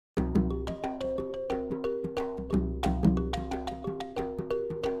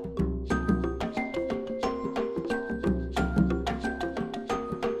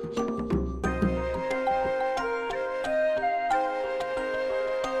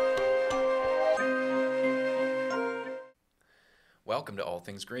welcome to All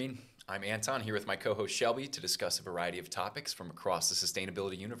Things Green. I'm Anton here with my co-host Shelby to discuss a variety of topics from across the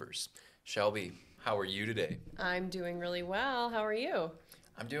sustainability universe. Shelby, how are you today? I'm doing really well. How are you?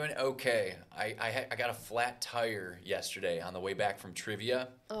 I'm doing okay. I got a flat tire yesterday on the way back from trivia.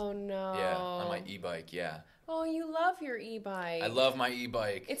 Oh no. Yeah, on my e-bike, yeah. Oh, you love your e-bike. I love my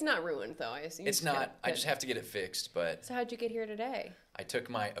e-bike. It's not ruined though, I assume. It's not. I just have to get it fixed, but So how'd you get here today? I took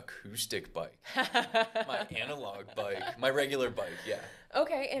my acoustic bike, my analog bike, my regular bike, yeah.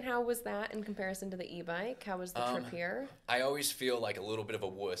 Okay, and how was that in comparison to the e-bike? How was the trip here? I always feel like a little bit of a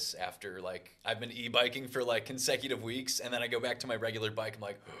wuss after, like, I've been e-biking for, like, consecutive weeks, and then I go back to my regular bike, I'm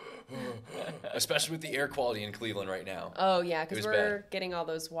like, especially with the air quality in Cleveland right now. Oh, yeah, because we're bad. getting all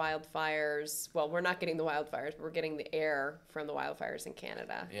those wildfires. Well, we're not getting the wildfires, but we're getting the air from the wildfires in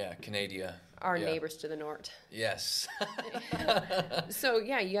Canada. Yeah, Canada. Our Yeah. neighbors to the north. Yes. So,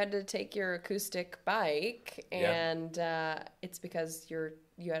 yeah, you had to take your acoustic bike, and it's because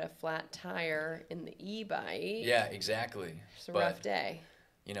you had a flat tire in the e-bike. Yeah, exactly. It's a rough day.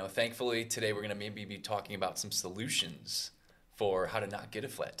 You know, thankfully, today we're going to maybe be talking about some solutions for how to not get a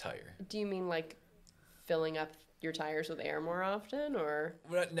flat tire. Do you mean like filling up your tires with air more often, or?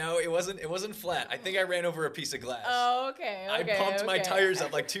 No, it wasn't flat. I think I ran over a piece of glass. Oh, okay. I pumped my tires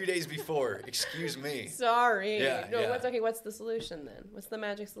up like 2 days before. Excuse me. Sorry. Yeah, no, yeah. What's okay? What's the solution then? What's the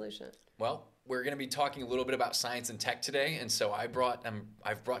magic solution? Well, we're going to be talking a little bit about science and tech today, and so I've brought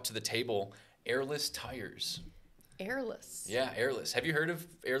to the table airless tires. Airless. Yeah, airless. Have you heard of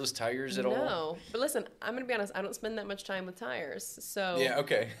airless tires at all? No, but listen, I'm gonna be honest. I don't spend that much time with tires, so Yeah,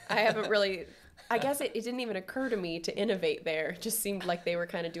 okay. I haven't really. I guess it didn't even occur to me to innovate there. It just seemed like they were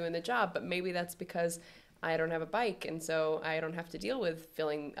kind of doing the job, but maybe that's because I don't have a bike, and so I don't have to deal with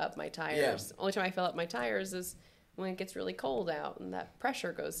filling up my tires. Yeah. Only time I fill up my tires is when it gets really cold out and that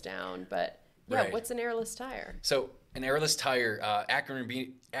pressure goes down. But yeah, Right. What's an airless tire? So an airless tire,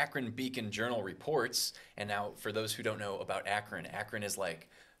 Akron Beacon Journal reports, and now for those who don't know about Akron, Akron is like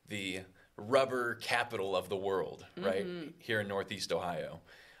the rubber capital of the world, right? Here in Northeast Ohio.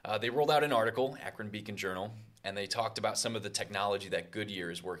 They rolled out an article, Akron Beacon Journal, and they talked about some of the technology that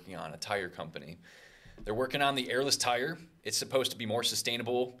Goodyear is working on, a tire company. They're working on the airless tire. It's supposed to be more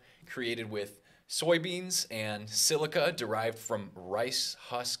sustainable, created with soybeans and silica derived from rice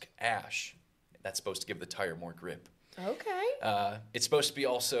husk ash. That's supposed to give the tire more grip. Okay. It's supposed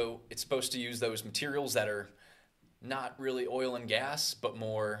to use those materials that are not really oil and gas, but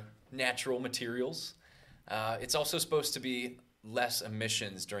more natural materials. It's also supposed to be less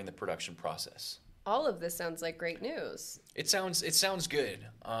emissions during the production process. All of this sounds like great news. It sounds good.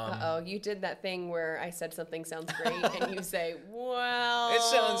 You did that thing where I said something sounds great, and you say, "Well,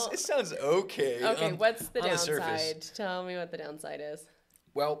 It sounds okay. Okay, what's the on downside? surface. Tell me what the downside is.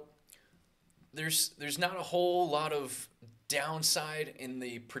 Well, there's not a whole lot of downside in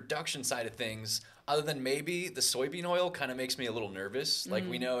the production side of things, other than maybe the soybean oil kind of makes me a little nervous. Like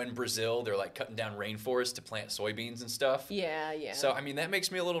we know in Brazil, they're like cutting down rainforests to plant soybeans and stuff. Yeah. So, I mean, that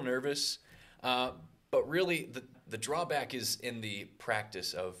makes me a little nervous. But really, the drawback is in the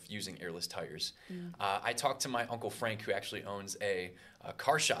practice of using airless tires. I talked to my Uncle Frank, who actually owns a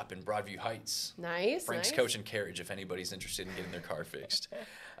car shop in Broadview Heights. Nice. Frank's Coach and Carriage, if anybody's interested in getting their car fixed.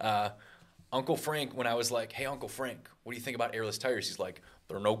 Uncle Frank, when I was like, "Hey, Uncle Frank, what do you think about airless tires?" He's like,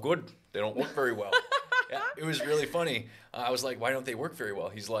 "They're no good. They don't work very well." Yeah, it was really funny. I was like, "Why don't they work very well?"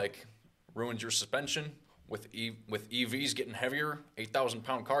 He's like, "Ruins your suspension. With EVs getting heavier,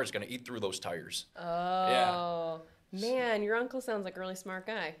 8,000-pound car is going to eat through those tires." Oh, man, your uncle sounds like a really smart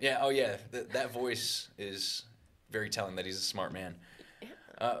guy. Yeah, oh yeah, that voice is very telling that he's a smart man.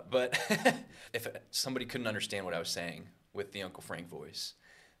 But if somebody couldn't understand what I was saying with the Uncle Frank voice,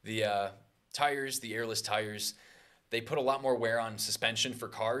 the airless tires, they put a lot more wear on suspension for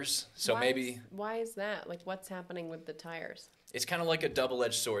cars. So Why is that? Like, what's happening with the tires? it's kind of like a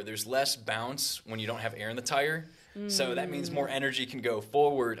double-edged sword. There's less bounce when you don't have air in the tire. So that means more energy can go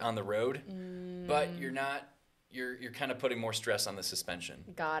forward on the road, but you're kind of putting more stress on the suspension.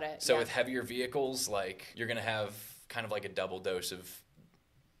 Got it. So with heavier vehicles, like, you're going to have kind of like a double dose of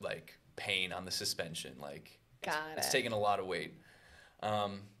like pain on the suspension. Like, it's taking a lot of weight.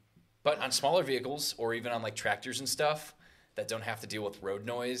 But on smaller vehicles, or even on like tractors and stuff that don't have to deal with road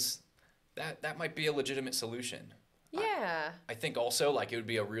noise, that might be a legitimate solution. Yeah. I think also, like, it would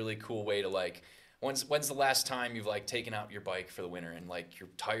be a really cool way to, like, when's the last time you've like taken out your bike for the winter and like your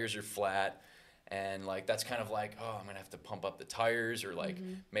tires are flat, and like that's kind of like, oh, I'm gonna have to pump up the tires, or like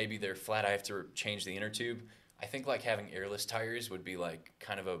maybe they're flat, I have to change the inner tube. I think like having airless tires would be like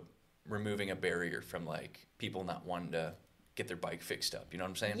kind of removing a barrier from like people not wanting to get their bike fixed up. You know what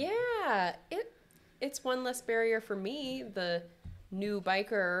I'm saying? Yeah. It's one less barrier for me. The new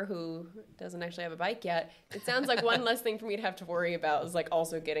biker who doesn't actually have a bike yet, it sounds like one less thing for me to have to worry about is like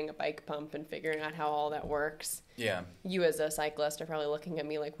also getting a bike pump and figuring out how all that works. Yeah. You as a cyclist are probably looking at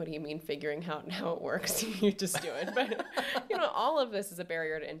me like, what do you mean figuring out how it works? You just do it. But, all of this is a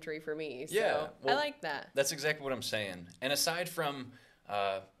barrier to entry for me. So Yeah, well, I like that. That's exactly what I'm saying. And aside from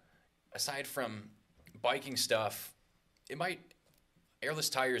biking stuff, airless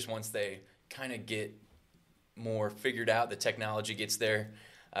tires, once they kind of get more figured out, the technology gets there.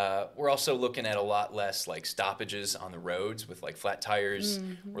 We're also looking at a lot less like stoppages on the roads with like flat tires.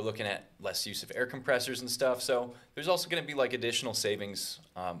 Mm-hmm. We're looking at less use of air compressors and stuff. So there's also going to be like additional savings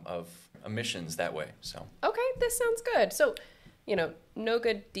of emissions that way. So okay, this sounds good. So, no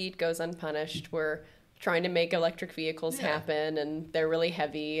good deed goes unpunished. We're trying to make electric vehicles happen, and they're really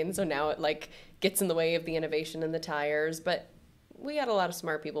heavy, and so now it like gets in the way of the innovation in the tires. But we got a lot of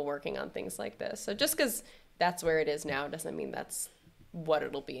smart people working on things like this. So just because that's where it is now doesn't mean that's what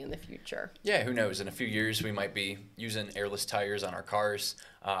it'll be in the future. Yeah, who knows? In a few years, we might be using airless tires on our cars.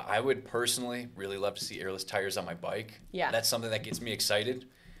 I would personally really love to see airless tires on my bike. Yeah. That's something that gets me excited.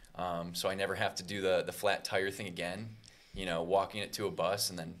 So I never have to do the flat tire thing again, walking it to a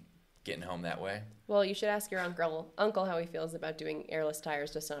bus and then getting home that way. Well, you should ask your uncle how he feels about doing airless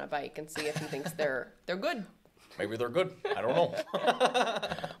tires just on a bike and see if he thinks they're good. Maybe they're good. I don't know.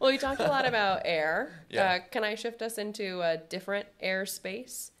 Well, you talked a lot about air. Yeah. Can I shift us into a different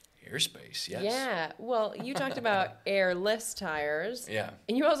airspace? Airspace, yes. Yeah. Well, you talked about airless tires. Yeah.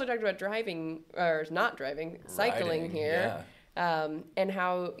 And you also talked about driving, or not driving, cycling Riding, here. Yeah. And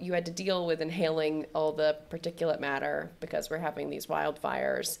how you had to deal with inhaling all the particulate matter because we're having these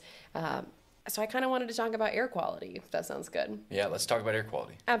wildfires. So I kind of wanted to talk about air quality, if that sounds good. Yeah, let's talk about air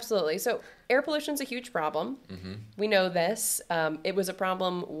quality. Absolutely. So air pollution is a huge problem. Mm-hmm. We know this. It was a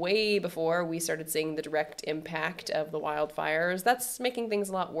problem way before we started seeing the direct impact of the wildfires. That's making things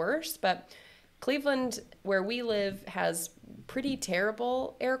a lot worse. But Cleveland, where we live, has pretty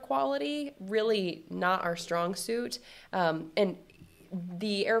terrible air quality, really not our strong suit. And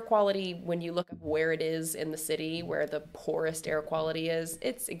the air quality, when you look up where it is in the city, where the poorest air quality is,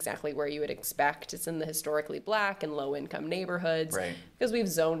 it's exactly where you would expect. It's in the historically black and low-income neighborhoods. Right. Because we've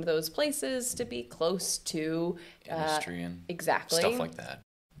zoned those places to be close to industry and exactly stuff like that.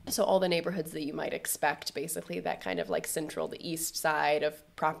 So all the neighborhoods that you might expect, basically that kind of like central to east side of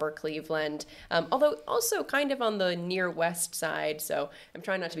proper Cleveland, although also kind of on the near west side. So I'm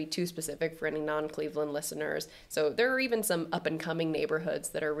trying not to be too specific for any non-Cleveland listeners. So there are even some up and coming neighborhoods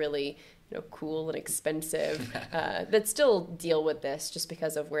that are really cool and expensive that still deal with this just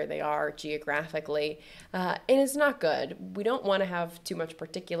because of where they are geographically. And it's not good. We don't want to have too much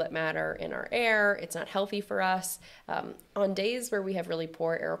particulate matter in our air. It's not healthy for us. On days where we have really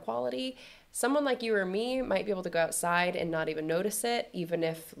poor air quality, someone like you or me might be able to go outside and not even notice it, even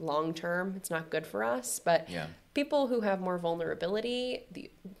if long term it's not good for us. But people who have more vulnerability,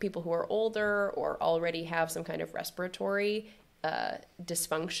 the people who are older or already have some kind of respiratory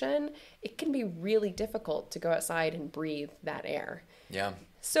dysfunction, it can be really difficult to go outside and breathe that air. Yeah.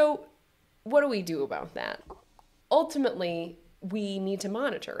 So what do we do about that? Ultimately, we need to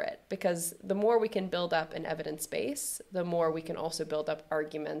monitor it because the more we can build up an evidence base, the more we can also build up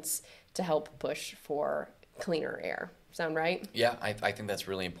arguments to help push for cleaner air. Sound right? Yeah, I think that's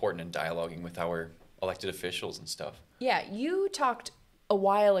really important in dialoguing with our elected officials and stuff. Yeah, you talked a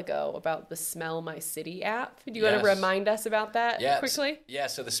while ago about the Smell My City app. Do you want to remind us about that quickly? Yeah,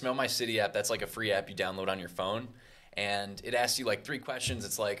 so the Smell My City app, that's like a free app you download on your phone, and it asks you like 3 questions.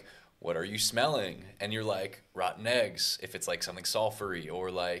 It's like, what are you smelling? And you're like, rotten eggs, if it's like something sulfury,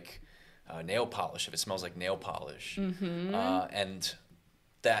 or like nail polish, if it smells like nail polish. Mm-hmm. And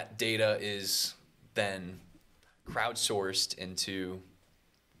that data is then crowdsourced into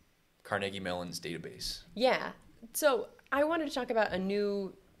Carnegie Mellon's database. Yeah, so I wanted to talk about a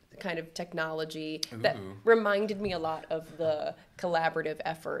new kind of technology that reminded me a lot of the collaborative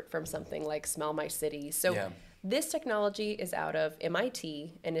effort from something like Smell My City. So this technology is out of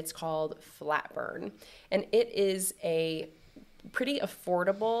MIT, and it's called Flatburn. And it is a pretty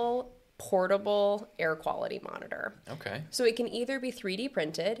affordable, portable air quality monitor. Okay. So it can either be 3D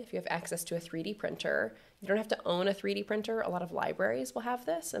printed, if you have access to a 3D printer. You don't have to own a 3D printer. A lot of libraries will have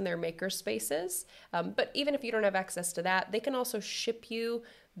this in their maker spaces. But even if you don't have access to that, they can also ship you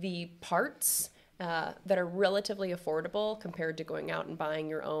the parts that are relatively affordable compared to going out and buying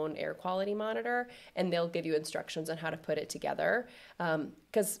your own air quality monitor. And they'll give you instructions on how to put it together.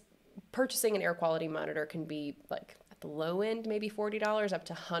 Because purchasing an air quality monitor can be like the low end, maybe $40 up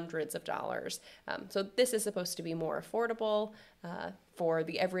to hundreds of dollars. So this is supposed to be more affordable for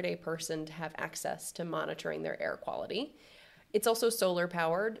the everyday person to have access to monitoring their air quality. It's also solar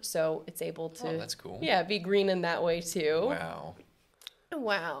powered, so it's able to that's cool. Yeah, be green in that way too. Wow.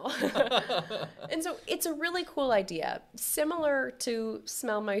 Wow. And so it's a really cool idea, similar to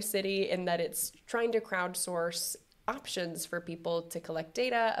Smell My City in that it's trying to crowdsource options for people to collect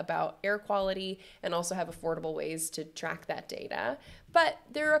data about air quality and also have affordable ways to track that data. But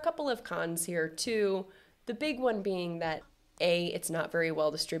there are a couple of cons here too. The big one being that A, it's not very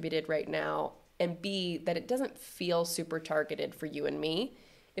well distributed right now, and B, that it doesn't feel super targeted for you and me.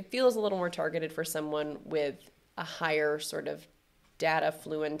 It feels a little more targeted for someone with a higher sort of data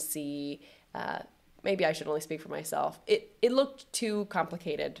fluency. Maybe I should only speak for myself. It looked too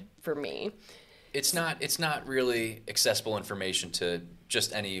complicated for me. It's not really accessible information to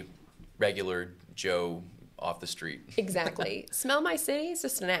just any regular Joe off the street. Exactly. Smell My City is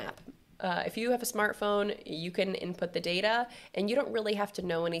just an app. If you have a smartphone, you can input the data, and you don't really have to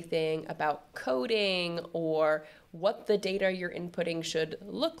know anything about coding or what the data you're inputting should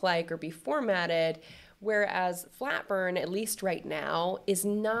look like or be formatted. Whereas Flatburn, at least right now, is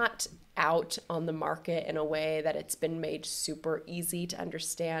not out on the market in a way that it's been made super easy to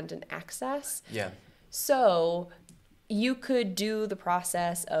understand and access. Yeah. So you could do the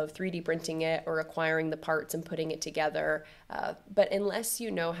process of 3D printing it or acquiring the parts and putting it together. But unless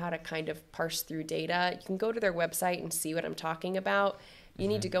you know how to kind of parse through data, you can go to their website and see what I'm talking about. You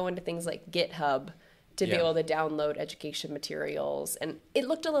need to go into things like GitHub to be able to download education materials. And it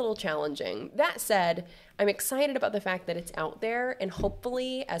looked a little challenging. That said, I'm excited about the fact that it's out there. And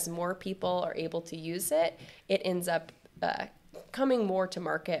hopefully, as more people are able to use it, it ends up coming more to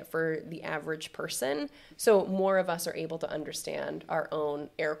market for the average person. So more of us are able to understand our own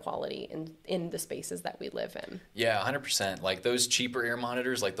air quality in the spaces that we live in. Yeah, 100%. Like those cheaper air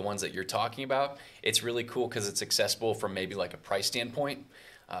monitors, like the ones that you're talking about, it's really cool because it's accessible from maybe like a price standpoint.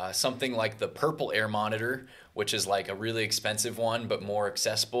 Something like the purple air monitor, which is like a really expensive one, but more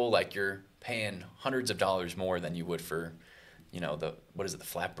accessible. Like you're paying hundreds of dollars more than you would for, the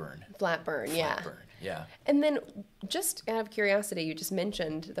Flatburn? Flatburn, yeah. Flatburn, yeah. And then just out of curiosity, you just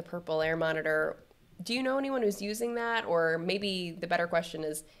mentioned the purple air monitor. Do you know anyone who's using that? Or maybe the better question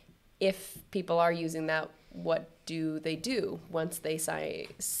is, if people are using that, what do they do once they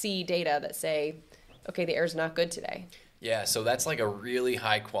see data that say, okay, the air's not good today? Yeah, so that's like a really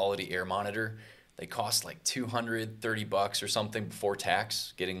high quality air monitor. They cost like $230 or something before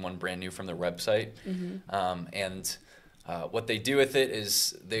tax, getting one brand new from their website. What they do with it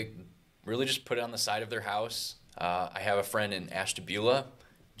is they really just put it on the side of their house. I have a friend in Ashtabula,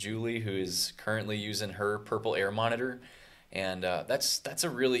 Julie, who is currently using her purple air monitor. And that's a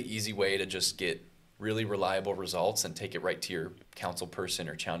really easy way to just get really reliable results and take it right to your council person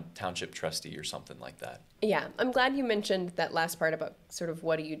or township trustee or something like that. Yeah, I'm glad you mentioned that last part about sort of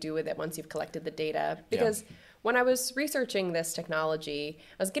what do you do with it once you've collected the data. Because when I was researching this technology,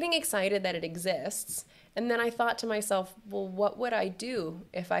 I was getting excited that it exists. And then I thought to myself, well, what would I do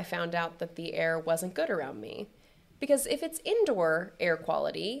if I found out that the air wasn't good around me? Because if it's indoor air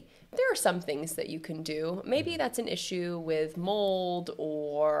quality, there are some things that you can do. Maybe that's an issue with mold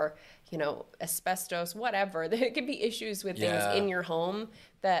or, asbestos, whatever. There could be issues with things in your home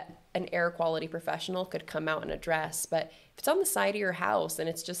that an air quality professional could come out and address. But if it's on the side of your house and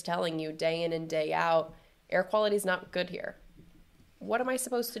it's just telling you day in and day out, air quality is not good here, what am I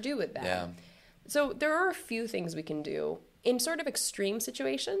supposed to do with that? Yeah. So there are a few things we can do. In sort of extreme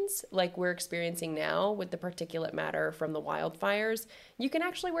situations, like we're experiencing now with the particulate matter from the wildfires, you can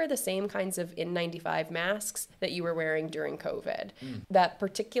actually wear the same kinds of N95 masks that you were wearing during COVID. That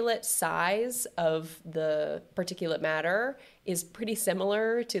particulate size of the particulate matter is pretty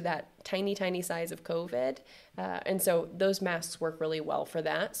similar to that tiny, tiny size of COVID. And so those masks work really well for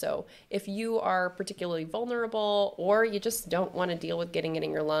that. So if you are particularly vulnerable or you just don't want to deal with getting it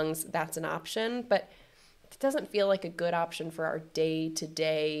in your lungs, that's an option. But it doesn't feel like a good option for our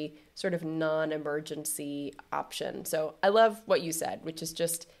day-to-day sort of non-emergency option. So I love what you said, which is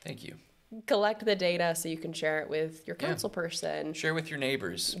just Thank you. Collect the data so you can share it with your council person. Share with your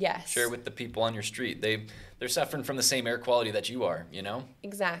neighbors. Yes. Share with the people on your street. They're suffering from the same air quality that you are,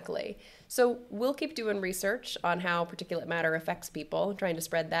 Exactly. So we'll keep doing research on how particulate matter affects people, trying to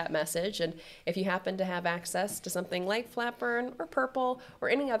spread that message. And if you happen to have access to something like Flatburn or Purple or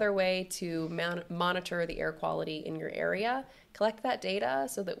any other way to monitor the air quality in your area, collect that data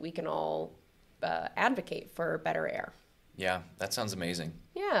so that we can all advocate for better air. Yeah, that sounds amazing.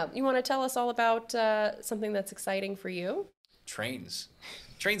 Yeah. You want to tell us all about something that's exciting for you? Trains.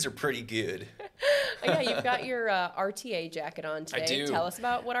 Trains are pretty good. Yeah, you've got your RTA jacket on today. I do. Tell us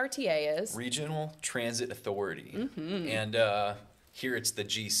about what RTA is. Regional Transit Authority. Mm-hmm. And here it's the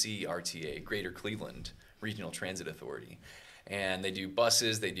GC RTA, Greater Cleveland Regional Transit Authority. and they do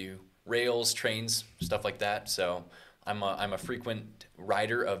buses, they do rails, trains, stuff like that. So I'm a frequent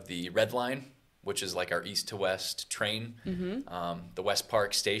rider of the Red Line, which is like our east to west train. The West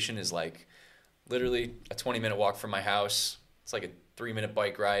Park station is like literally a 20-minute walk from my house. It's like a 3-minute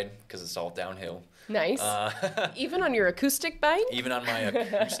bike ride because it's all downhill. Nice. Even on your acoustic bike? Even on my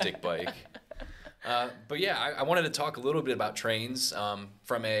acoustic bike. But yeah, I wanted to talk a little bit about trains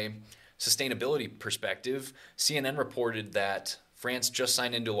from a sustainability perspective. CNN reported that France just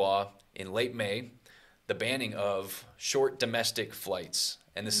signed into law in late May the banning of short domestic flights.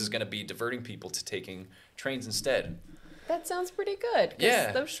 And this is going to be diverting people to taking trains instead. That sounds pretty good. 'Cause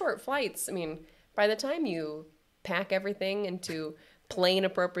Yeah. those short flights, I mean, by the time you pack everything into plane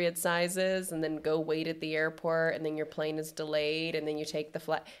appropriate sizes and then go wait at the airport and then your plane is delayed and then you take the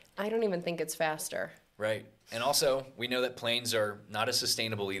flight, I don't even think it's faster. Right. And also, we know that planes are not as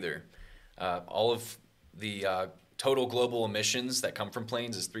sustainable either. All of the total global emissions that come from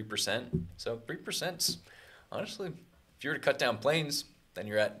planes is 3%. So 3%, honestly, if you were to cut down planes, then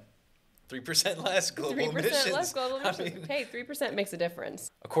you're at 3% less global 3% emissions. less global emissions. I mean, Hey, 3% makes a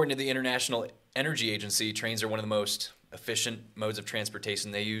difference. according to the International Energy Agency, trains are one of the most efficient modes of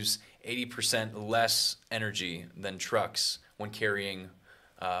transportation. They use 80% less energy than trucks when carrying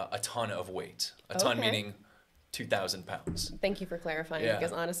a ton of weight. A ton Okay. meaning 2,000 pounds. Thank you for clarifying, Yeah.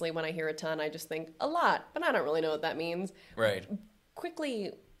 because honestly, when I hear a ton, I just think a lot, but I don't really know what that means. Right.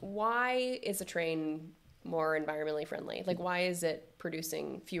 Quickly, why is a train more environmentally friendly? Like, why is it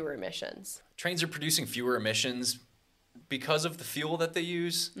producing fewer emissions? Trains are producing fewer emissions because of the fuel that they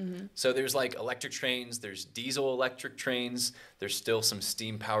use. So there's like electric trains, there's diesel electric trains, there's still some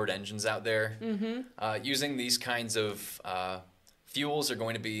steam-powered engines out there. Using these kinds of fuels are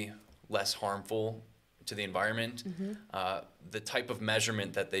going to be less harmful to the environment. The type of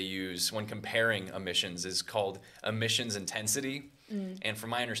measurement that they use when comparing emissions is called emissions intensity. And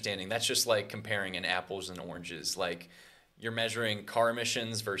from my understanding, that's just like comparing an apples and oranges. Like you're measuring car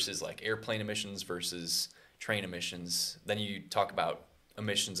emissions versus like airplane emissions versus train emissions. Then you talk about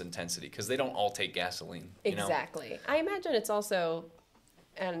emissions intensity because they don't all take gasoline. You know? Exactly. I imagine it's also,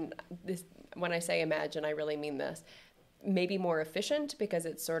 and this, when I say imagine, I really mean this, maybe more efficient because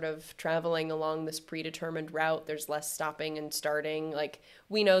it's sort of traveling along this predetermined route. There's less stopping and starting. Like,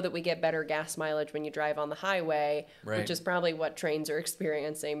 we know that we get better gas mileage when you drive on the highway, Right. which is probably what trains are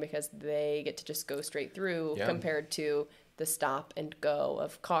experiencing because they get to just go straight through compared to the stop and go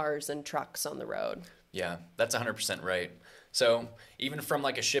of cars and trucks on the road. Yeah, that's 100% right. So even from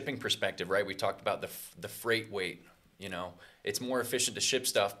like a shipping perspective, right, we talked about the freight weight, you know, it's more efficient to ship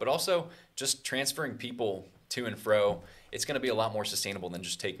stuff, but also just transferring people to and fro, it's going to be a lot more sustainable than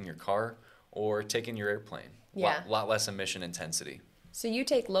just taking your car or taking your airplane. Yeah. Lot less emission intensity. So you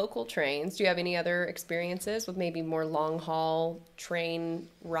take local trains. Do you have any other experiences with maybe more long haul train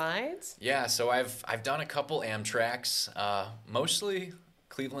rides? Yeah, so I've done a couple Amtraks, mostly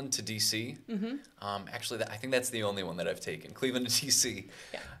Cleveland to DC. Actually, I think that's the only one that I've taken, Cleveland to DC.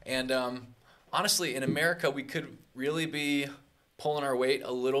 Yeah. And honestly, in America, we could really be pulling our weight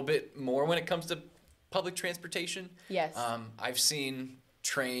a little bit more when it comes to public transportation. Yes. I've seen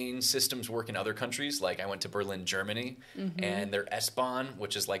train systems work in other countries. Like I went to Berlin, Germany, and their S-Bahn,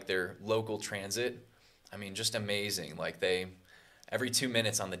 which is like their local transit. I mean, just amazing. Like every 2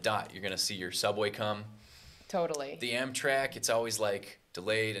 minutes on the dot, you're going to see your subway come. Totally. The Amtrak, it's always like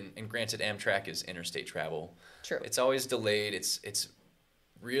delayed, and granted, Amtrak is interstate travel. True. It's always delayed. It's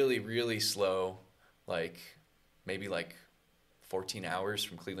really, really slow, like maybe like 14 hours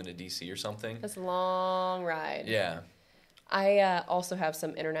from Cleveland to DC or something. That's a long ride. Yeah. I also have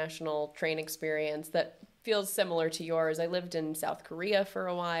some international train experience that feels similar to yours. I lived in South Korea for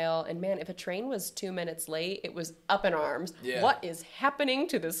a while, and man, if a train was 2 minutes late, it was up in arms. Yeah. What is happening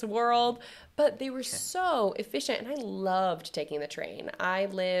to this world? But they were so efficient, and I loved taking the train. I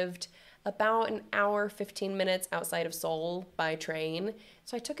lived about an hour, 15 minutes outside of Seoul by train,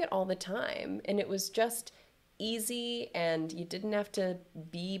 so I took it all the time, and it was just easy, and you didn't have to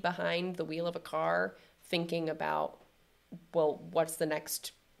be behind the wheel of a car thinking about, well, what's the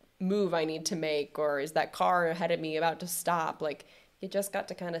next move I need to make, or is that car ahead of me about to stop? Like, you just got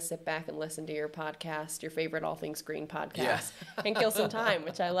to kind of sit back and listen to your podcast, your favorite All Things Green podcast, and kill some time,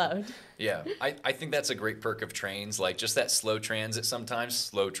 which I loved. Yeah, I think that's a great perk of trains, like just that slow transit sometimes,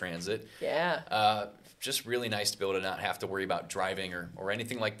 slow transit. Yeah. Just really nice to be able to not have to worry about driving or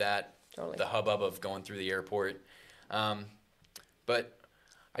anything like that. Totally. The hubbub of going through the airport. But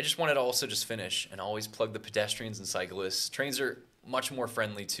I just wanted to also just finish and always plug the pedestrians and cyclists. Trains are much more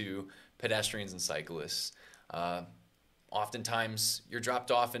friendly to pedestrians and cyclists. Oftentimes, you're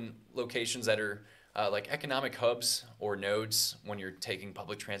dropped off in locations that are like economic hubs or nodes when you're taking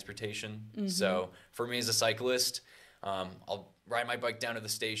public transportation. So for me as a cyclist, I'll ride my bike down to the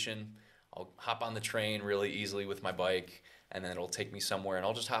station. I'll hop on the train really easily with my bike, and then it'll take me somewhere, and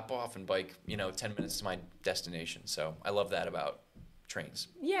I'll just hop off and bike, 10 minutes to my destination. So I love that about trains.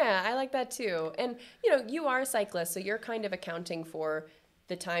 Yeah, I like that too. And, you are a cyclist, so you're kind of accounting for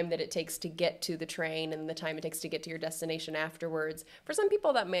the time that it takes to get to the train and the time it takes to get to your destination afterwards. For some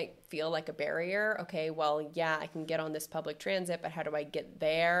people, that might feel like a barrier. Okay, well, yeah, I can get on this public transit, but how do I get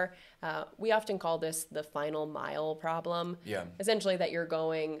there? We often call this the final mile problem. Yeah. Essentially that you're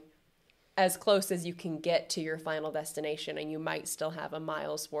going as close as you can get to your final destination, and you might still have a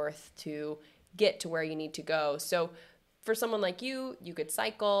mile's worth to get to where you need to go. So for someone like you could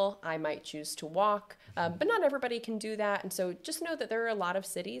cycle. I might choose to walk, but not everybody can do that. And so just know that there are a lot of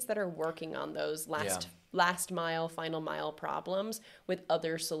cities that are working on those last mile, final mile problems with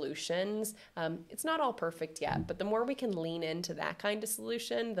other solutions. It's not all perfect yet, but the more we can lean into that kind of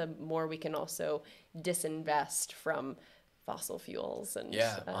solution, the more we can also disinvest from fossil fuels and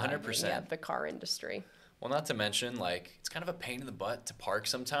 100%. The car industry. Well, not to mention, it's kind of a pain in the butt to park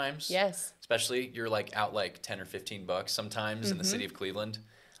sometimes. Yes. Especially you're out 10 or $15 sometimes in the city of Cleveland.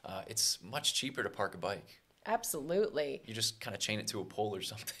 It's much cheaper to park a bike. Absolutely. You just kind of chain it to a pole or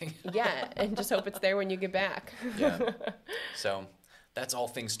something. Yeah, and just hope it's there when you get back. Yeah. So that's all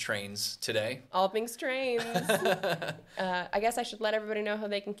things trains today. All things trains. I guess I should let everybody know how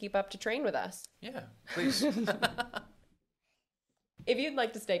they can keep up to train with us. Yeah, please. If you'd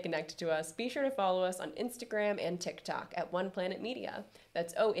like to stay connected to us, be sure to follow us on Instagram and TikTok at One Planet Media.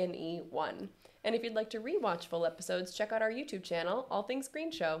 That's ONE1. And if you'd like to rewatch full episodes, check out our YouTube channel, All Things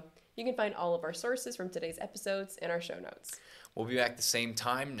Green Show. You can find all of our sources from today's episodes in our show notes. We'll be back the same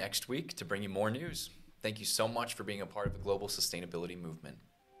time next week to bring you more news. Thank you so much for being a part of the global sustainability movement.